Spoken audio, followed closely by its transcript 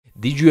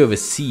Did you ever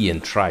see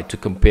and try to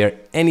compare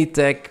any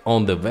tech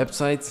on the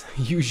websites?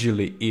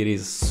 Usually it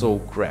is so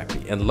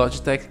crappy, and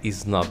Logitech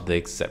is not the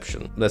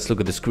exception. Let's look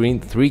at the screen,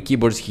 3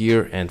 keyboards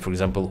here, and for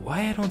example,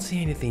 why I don't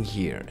see anything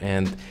here,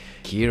 and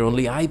here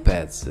only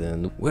iPads,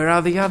 and where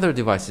are the other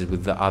devices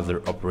with the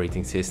other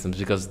operating systems?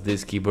 Because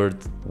this keyboard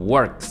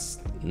works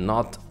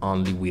not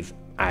only with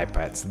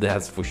iPads,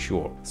 that's for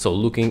sure. So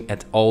looking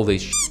at all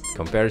this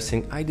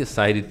comparison, I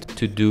decided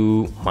to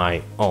do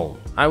my own.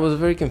 I was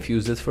very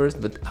confused at first,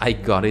 but I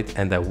got it,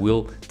 and I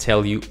will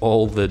tell you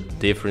all the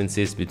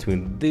differences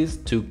between these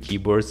 2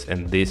 keyboards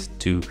and these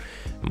 2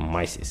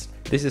 mices.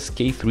 This is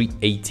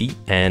K380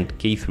 and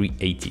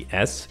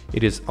K380s.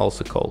 It is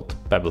also called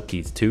Pebble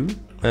Keys 2.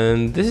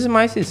 And this is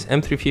mice's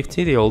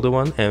M350, the older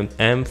one, and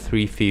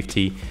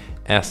M350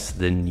 as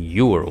the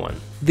newer one.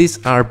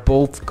 These are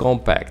both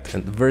compact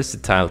and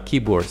versatile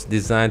keyboards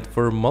designed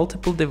for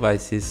multiple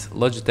devices.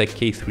 Logitech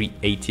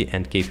K380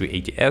 and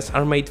K380s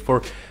are made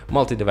for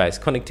multi-device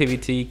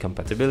connectivity,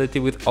 compatibility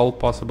with all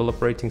possible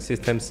operating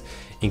systems,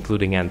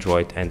 including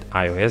Android and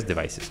iOS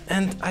devices.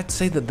 And I'd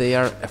say that they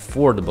are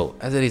affordable,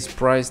 as it is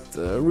priced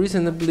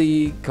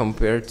reasonably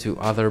compared to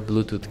other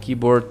Bluetooth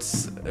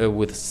keyboards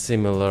with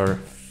similar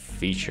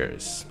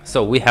features.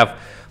 So we have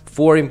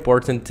 4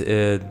 important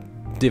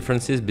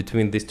differences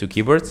between these 2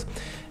 keyboards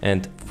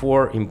and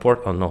 3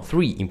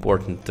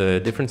 important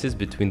differences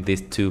between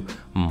these 2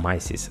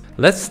 mices.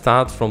 Let's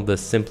start from the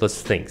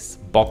simplest things,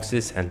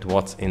 boxes and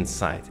what's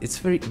inside. It's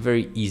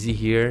very easy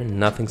here,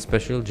 nothing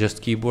special,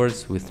 just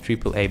keyboards with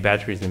AAA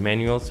batteries and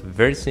manuals,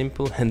 very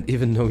simple, and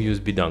even no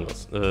USB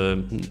dongles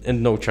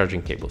and no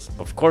charging cables.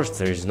 Of course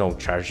there is no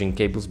charging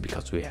cables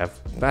because we have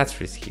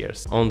batteries here.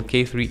 On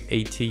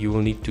K380 you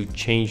will need to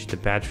change the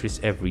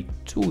batteries every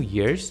 2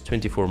 years,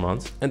 24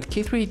 months, and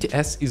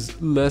K380s is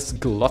less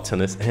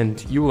gluttonous,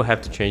 and you will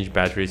have to change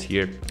batteries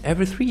here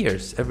every 3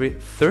 years, every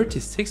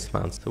 36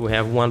 months. So we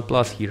have 1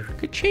 plus here.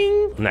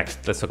 Ka-ching!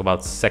 Next, let's talk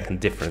about second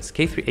difference.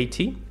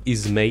 K380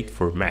 is made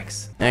for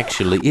Macs.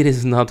 Actually, it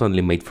is not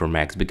only made for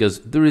Macs, because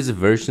there is a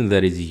version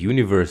that is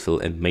universal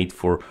and made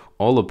for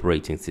all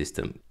operating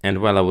systems.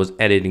 And while I was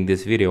editing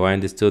this video, I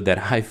understood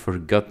that I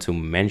forgot to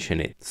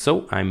mention it.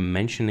 So I'm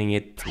mentioning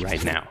it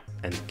right now.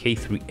 And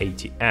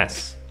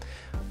K380s,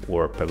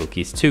 or Pebble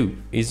Keys 2,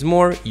 is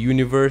more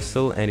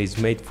universal and is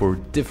made for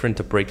different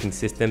operating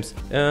systems.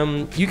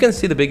 You can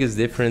see the biggest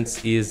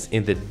difference is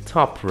in the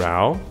top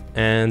row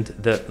and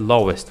the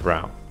lowest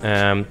row.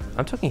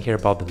 I'm talking here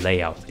about the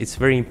layout. It's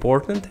very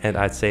important, and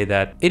I'd say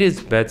that it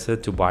is better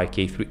to buy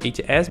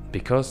K380s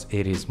because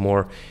it is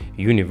more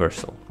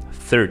universal.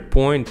 Third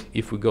point,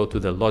 if we go to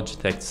the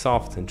Logitech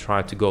Soft and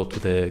try to go to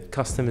the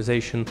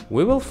customization,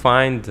 we will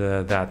find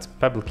that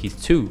Pebble Keys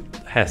 2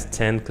 has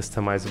 10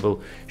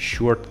 customizable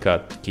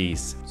shortcut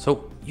keys.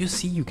 So you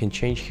see, you can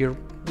change here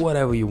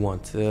whatever you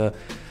want.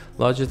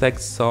 Logitech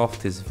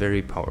Soft is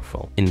very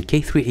powerful. In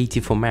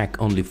K380 for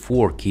Mac, only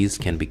 4 keys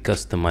can be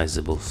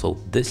customizable, so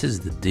this is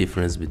the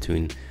difference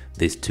between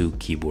these 2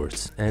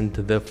 keyboards. And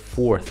the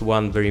fourth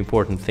one, very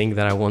important thing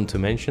that I want to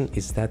mention,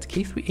 is that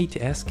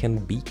K380s can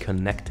be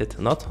connected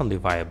not only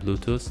via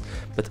Bluetooth,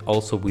 but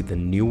also with the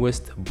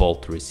newest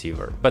Bolt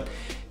receiver. But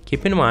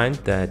keep in mind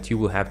that you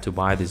will have to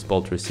buy this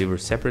Bolt receiver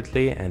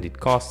separately, and it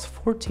costs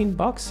 14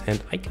 bucks,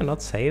 and I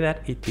cannot say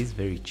that it is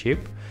very cheap.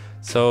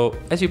 So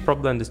as you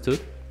probably understood,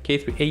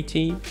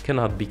 K380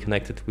 cannot be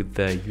connected with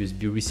the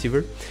USB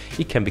receiver.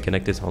 It can be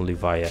connected only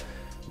via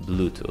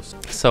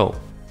Bluetooth. So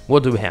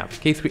what do we have?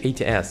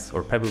 K380s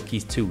or Pebble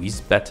Keys 2 is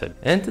better,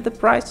 and the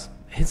price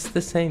is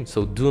the same.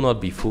 So do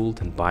not be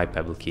fooled and buy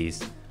Pebble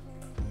Keys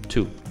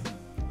 2,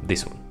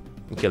 this one.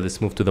 Okay,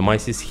 let's move to the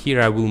mices.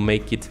 Here I will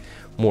make it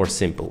more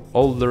simple.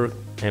 Older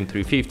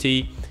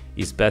M350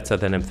 is better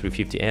than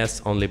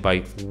M350s only by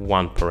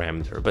 1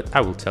 parameter, but I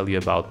will tell you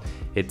about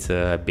it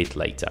a bit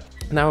later.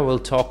 Now I will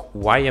talk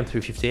why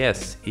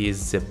M350s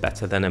is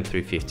better than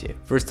M350.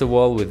 First of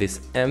all, with this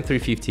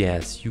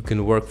M350s you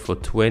can work for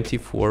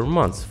 24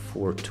 months,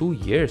 for 2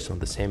 years on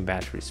the same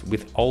batteries.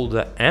 With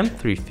older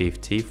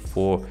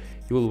M350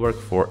 you will work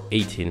for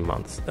 18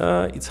 months.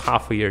 It's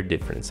half a year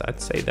difference.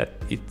 I'd say that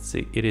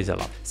it is a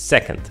lot.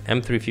 Second,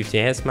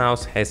 M350s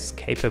mouse has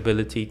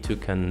capability to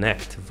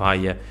connect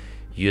via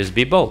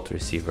USB Bolt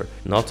receiver,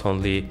 not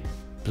only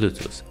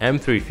Bluetooth.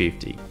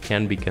 M350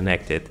 can be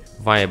connected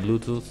via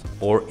Bluetooth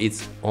or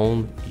its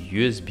own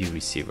USB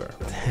receiver.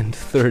 And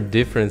third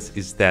difference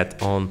is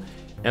that on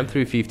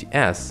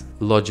M350s,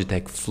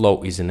 Logitech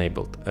Flow is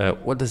enabled.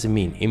 What does it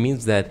mean? It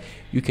means that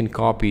you can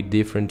copy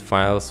different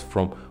files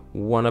from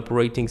one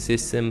operating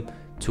system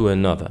to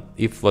another,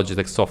 if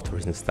Logitech software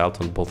is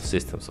installed on both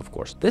systems, of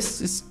course.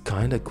 This is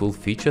kinda cool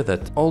feature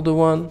that older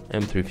one,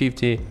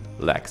 M350,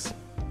 lacks.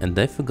 And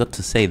I forgot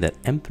to say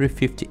that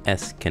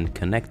M350s can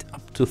connect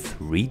up to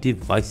 3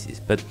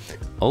 devices, but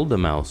older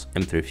mouse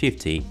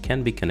M350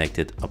 can be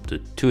connected up to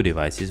 2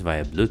 devices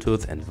via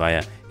Bluetooth and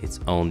via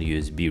its own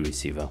USB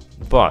receiver.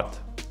 But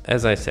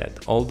as I said,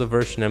 older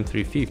version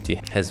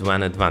M350 has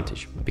one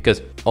advantage,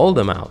 because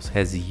older mouse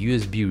has a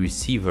USB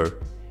receiver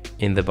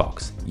in the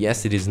box.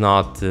 Yes, it is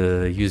not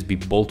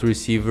USB bolt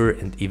receiver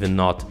and even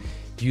not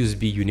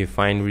USB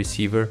unifying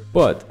receiver,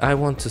 but I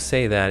want to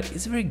say that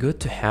it's very good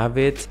to have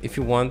it if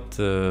you want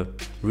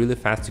really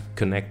fast to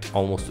connect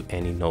almost to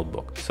any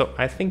notebook. So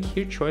I think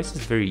here choice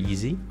is very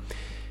easy.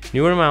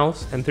 Newer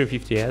mouse,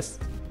 M350s,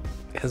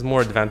 has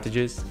more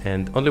advantages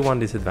and only one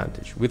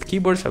disadvantage. With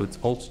keyboards, I would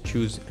also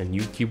choose a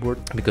new keyboard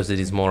because it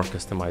is more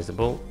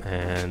customizable,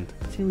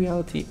 but in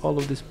reality, all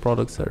of these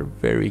products are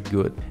very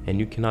good, and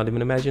you cannot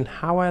even imagine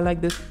how I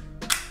like this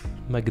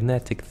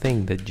magnetic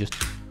thing that just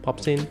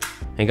pops in.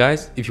 And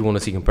guys, if you want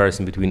to see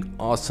comparison between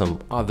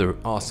other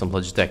awesome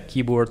Logitech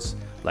keyboards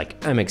like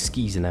MX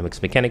Keys and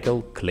MX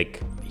Mechanical,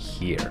 click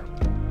here.